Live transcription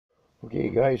Okay,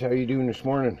 guys, how you doing this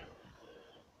morning?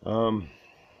 Apparently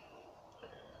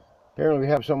we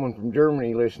have someone from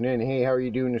Germany listening. Hey, how are you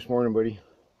doing this morning, buddy?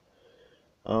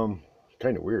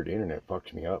 Kind of weird. The internet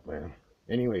fucks me up, man.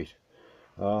 Anyways,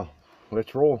 uh,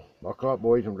 let's roll. Buckle up,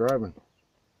 boys. I'm driving.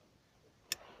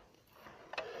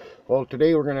 Well,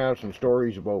 today we're gonna have some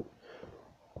stories about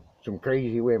some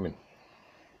crazy women.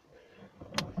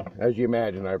 As you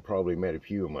imagine, I've probably met a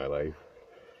few in my life.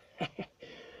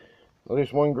 Well,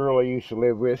 this one girl I used to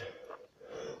live with,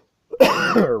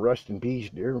 rest in peace,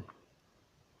 dear.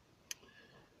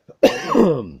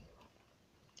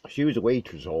 She was a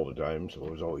waitress all the time, so I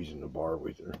was always in the bar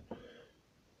with her.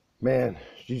 Man,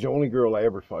 she's the only girl I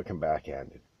ever fucking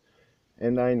backhanded.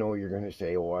 And I know you're going to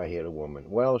say, oh, I hit a woman.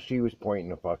 Well, she was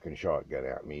pointing a fucking shotgun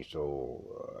at me,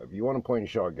 so if you want to point a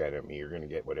shotgun at me, you're going to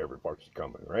get whatever fuck's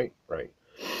coming, right? Right.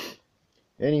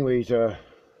 Anyways,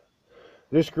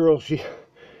 this girl,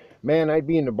 man, I'd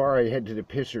be in the bar, I'd head to the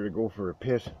pisser to go for a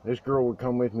piss. This girl would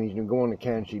come with me, she'd go in the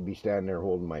can, she'd be standing there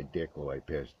holding my dick while I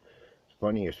pissed. It's the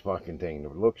funniest fucking thing. The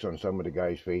looks on some of the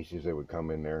guys' faces that would come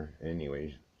in there.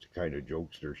 Anyways, it's the kind of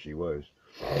jokester she was.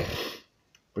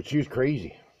 But she was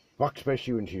crazy. Fuck,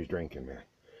 especially when she was drinking, man.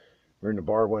 We're in the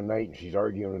bar one night and she's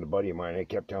arguing with a buddy of mine. I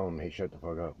kept telling him, hey, shut the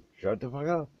fuck up. Shut the fuck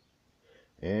up.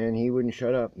 And he wouldn't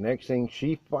shut up. Next thing,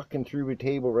 she fucking threw a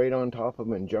table right on top of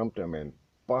him and jumped him and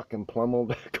fucking plummeled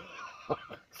that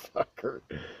sucker.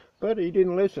 But he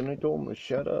didn't listen. I told him to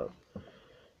shut up.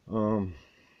 One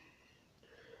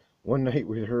night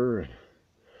with her,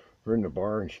 we're in the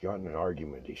bar and she got in an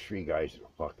argument with these three guys at a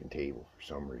fucking table for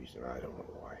some reason. I don't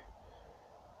know why.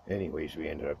 Anyways, we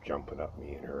ended up jumping up,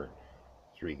 me and her.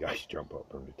 Three guys jump up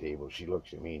from the table. She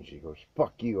looks at me and she goes,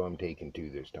 fuck you, I'm taking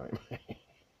two this time.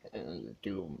 And the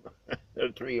two of them,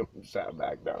 the three of them sat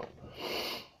back down.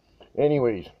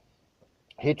 Anyways,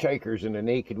 hitchhikers in a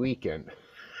naked weekend.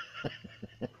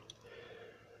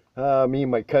 Me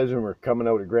and my cousin were coming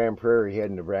out of Grand Prairie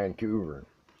heading to Vancouver.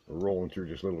 We're rolling through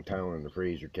this little town in the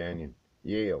Fraser Canyon,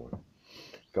 Yale.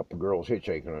 A couple girls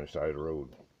hitchhiking on the side of the road.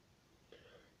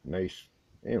 Nice,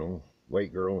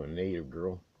 white girl and a native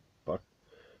girl. Fuck.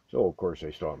 So, of course,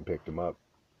 I stopped and picked them up.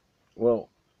 Well,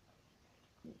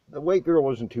 the white girl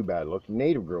wasn't too bad looking. The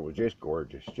native girl was just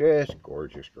gorgeous. Just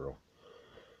gorgeous girl.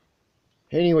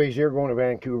 Anyways, they're going to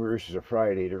Vancouver. This is a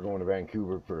Friday. They're going to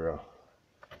Vancouver for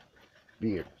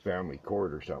be at family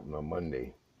court or something on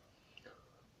Monday.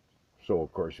 So,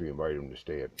 of course, we invited them to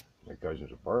stay at my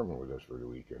cousin's apartment with us for the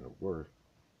weekend, of course.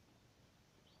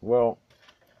 Well,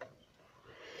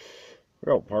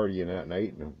 we're out partying that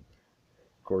night, and of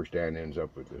course, Dan ends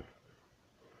up with the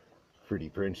pretty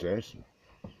princess.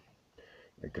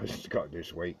 My cousin's got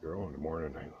this white girl. In the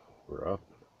morning, we're up.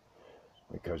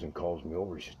 My cousin calls me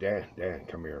over. He says, Dan,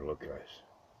 come here and look at us.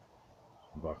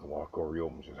 I'm about to walk over. He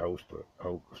opens his house, but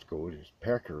out goes his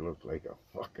pecker looked like a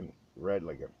fucking red,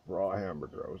 like a raw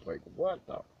hamburger. I was like, what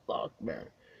the fuck, man?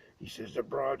 He says, the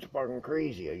broad's fucking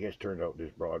crazy. I guess turned out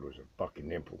this broad was a fucking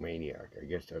nymphomaniac. I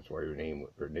guess that's why her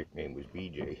nickname was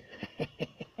BJ.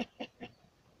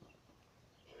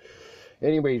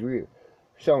 Anyways, we were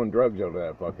selling drugs out of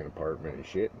that fucking apartment and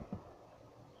shit.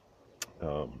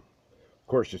 Of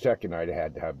course, the second night I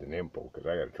had to have the nympho because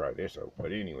I got to try this out.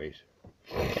 But anyways,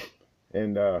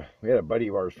 and we had a buddy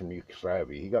of ours from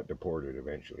Yugoslavia. He got deported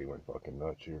eventually. He went fucking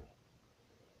nuts here.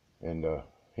 And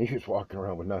he was walking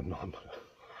around with nothing on.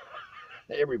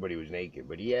 Everybody was naked,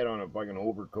 but he had on a fucking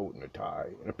overcoat and a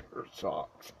tie and a pair of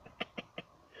socks.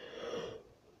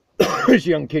 This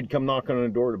young kid come knocking on the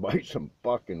door to buy some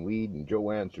fucking weed, and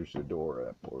Joe answers the door.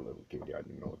 That poor little kid, I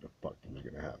didn't know what the fuck was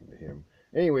going to happen to him.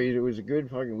 Anyways, it was a good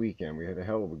fucking weekend. We had a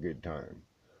hell of a good time.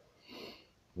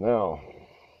 Now,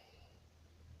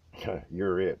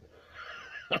 you're it.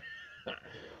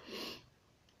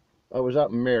 I was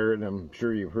up in Merritt. I'm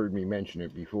sure you've heard me mention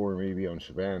it before, maybe on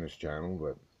Savannah's channel,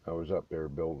 but I was up there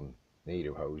building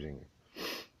native housing.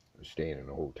 I was staying in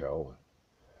a hotel.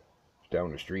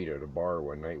 Down the street at a bar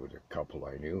one night with a couple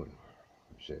I knew, and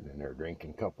I'm sitting in there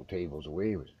drinking. A couple tables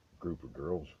away was a group of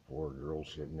girls, 4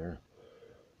 girls sitting there.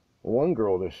 Well, one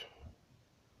girl, this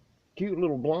cute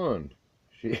little blonde,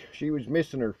 she was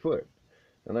missing her foot,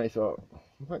 and I thought,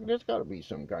 there's got to be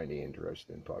some kind of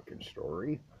interesting fucking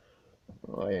story.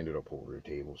 Well, I ended up over the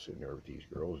table sitting there with these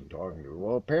girls and talking to her.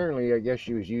 Well, apparently, I guess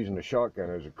she was using a shotgun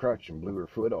as a crutch and blew her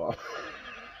foot off.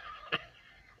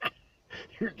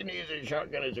 You can use a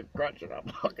shotgun as a crutch and I'll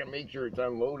fucking make sure it's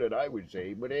unloaded, I would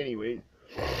say. But anyway,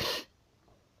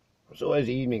 so as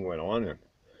the evening went on, and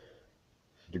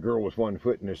the girl with one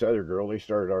foot and this other girl, they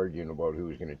started arguing about who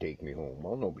was going to take me home.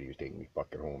 Well, nobody was taking me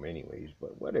fucking home anyways,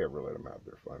 but whatever, let them have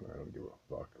their fun. I don't give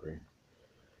a fuck, right?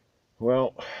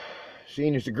 Well,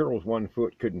 seeing as the girl with one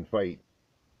foot couldn't fight,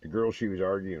 the girl she was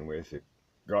arguing with, it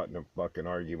got in a fucking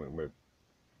argument with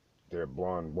their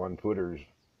blonde one-footer's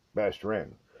best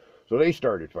friend. So they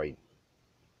started fighting.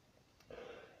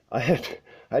 I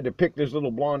had to pick this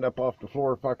little blonde up off the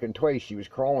floor fucking twice. She was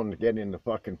crawling to get in the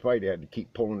fucking fight. I had to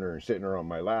keep pulling her and sitting her on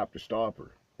my lap to stop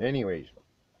her. Anyways,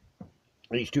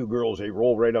 these two girls, they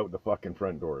roll right out the fucking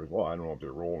front doors. Well, I don't know if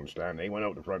they're rolling, standing. They went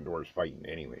out the front doors fighting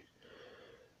anyways.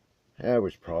 That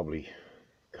was probably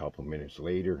a couple minutes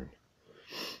later. And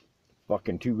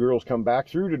fucking two girls come back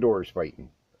through the doors fighting.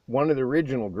 One of the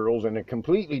original girls and a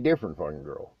completely different fucking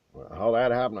girl. How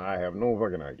that happened, I have no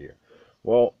fucking idea.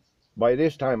 Well, by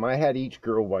this time, I had each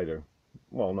girl by the,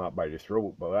 well, not by the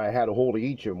throat, but I had a hold of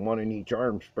each of them, one in each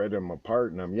arm, spread them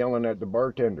apart, and I'm yelling at the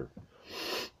bartender.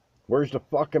 Where's the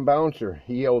fucking bouncer?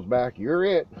 He yells back, you're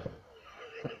it.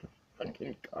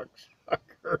 Fucking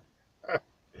cocksucker.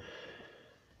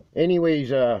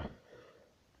 Anyways, I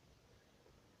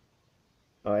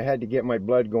had to get my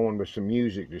blood going with some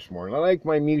music this morning. I like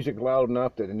my music loud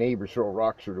enough that the neighbors throw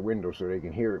rocks through the window so they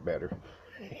can hear it better.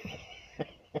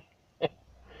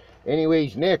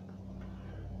 Anyways, Nick,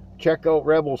 check out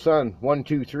Rebel Sun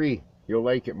 123. You'll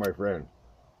like it, my friend.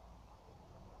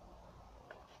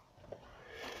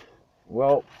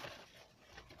 Well,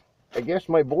 I guess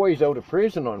my boy's out of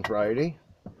prison on Friday.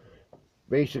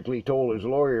 Basically told his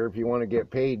lawyer, if you want to get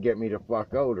paid, get me the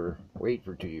fuck out or wait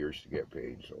for 2 years to get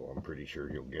paid. So I'm pretty sure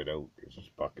he'll get out because his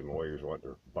fucking lawyers want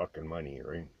their fucking money,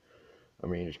 right? I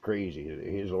mean, it's crazy.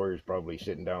 His lawyer's probably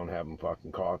sitting down having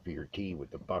fucking coffee or tea with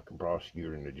the fucking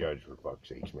prosecutor and the judge, for fuck's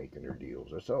sakes, making their deals.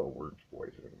 That's how it works,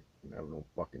 boys. I have no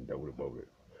fucking doubt about it.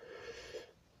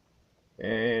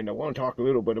 And I want to talk a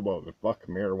little bit about the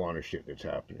fucking marijuana shit that's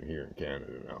happening here in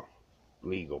Canada now.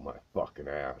 Legal my fucking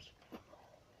ass.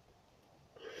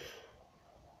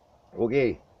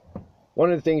 Okay,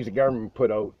 one of the things the government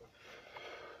put out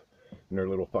in their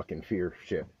little fucking fear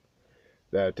shit,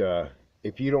 that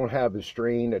if you don't have the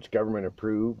strain that's government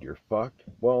approved, you're fucked.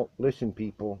 Well, listen,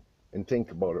 people, and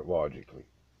think about it logically.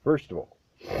 First of all,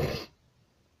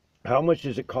 how much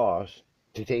does it cost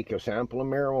to take a sample of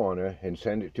marijuana and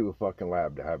send it to a fucking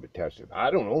lab to have it tested? I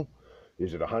don't know.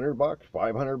 Is it $100, $500,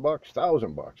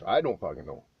 $1,000? I don't fucking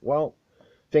know. Well,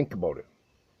 think about it.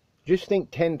 Just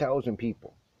think 10,000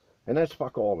 people, and that's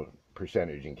fuck all the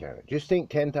percentage in Canada. Just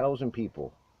think 10,000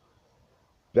 people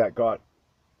that got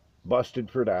busted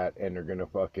for that, and they're gonna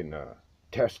fucking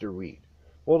test their weed.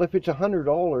 Well, if it's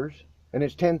 $100 and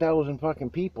it's 10,000 fucking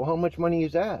people, how much money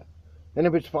is that? And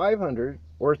if it's 500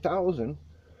 or 1,000,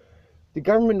 the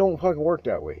government don't fucking work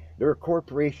that way. They're a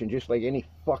corporation just like any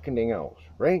fucking thing else,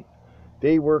 right?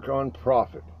 They work on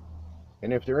profit.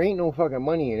 And if there ain't no fucking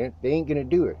money in it, they ain't gonna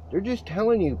do it. They're just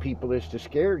telling you people this to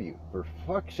scare you. For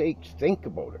fuck's sakes, think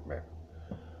about it, man.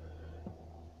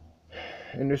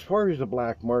 And as far as the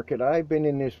black market, I've been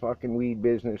in this fucking weed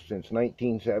business since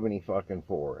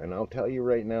 1974, and I'll tell you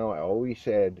right now, I always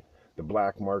said the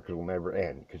black market will never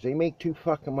end, because they make too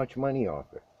fucking much money off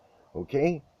it,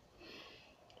 okay?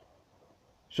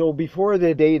 So before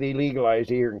the day they legalized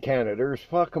here in Canada, there's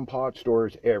fucking pot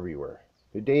stores everywhere.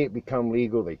 The day it become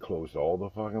legal, they closed all the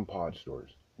fucking pot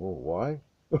stores. Well, why?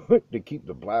 To keep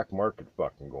the black market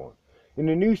fucking going. In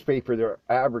the newspaper, they're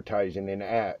advertising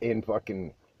in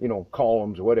fucking, you know,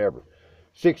 columns, whatever.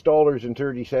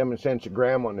 $6.37 a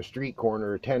gram on the street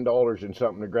corner, or $10 and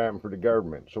something a gram for the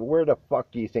government. So where the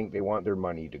fuck do you think they want their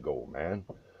money to go, man?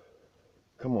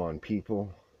 Come on,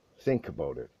 people. Think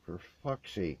about it, for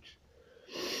fuck's sakes.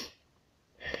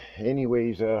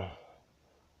 Anyways, I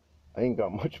ain't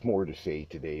got much more to say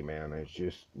today, man. It's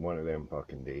just one of them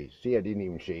fucking days. See, I didn't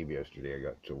even shave yesterday. I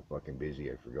got so fucking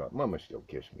busy I forgot. Mama still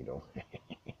kissed me, though.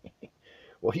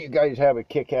 Well, you guys have a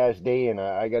kick-ass day, and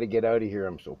I got to get out of here.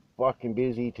 I'm so fucking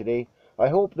busy today. I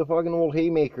hope the fucking old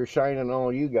haymaker's shining on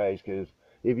all you guys, because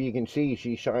if you can see,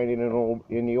 she's shining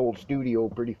in the old studio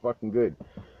pretty fucking good.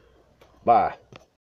 Bye.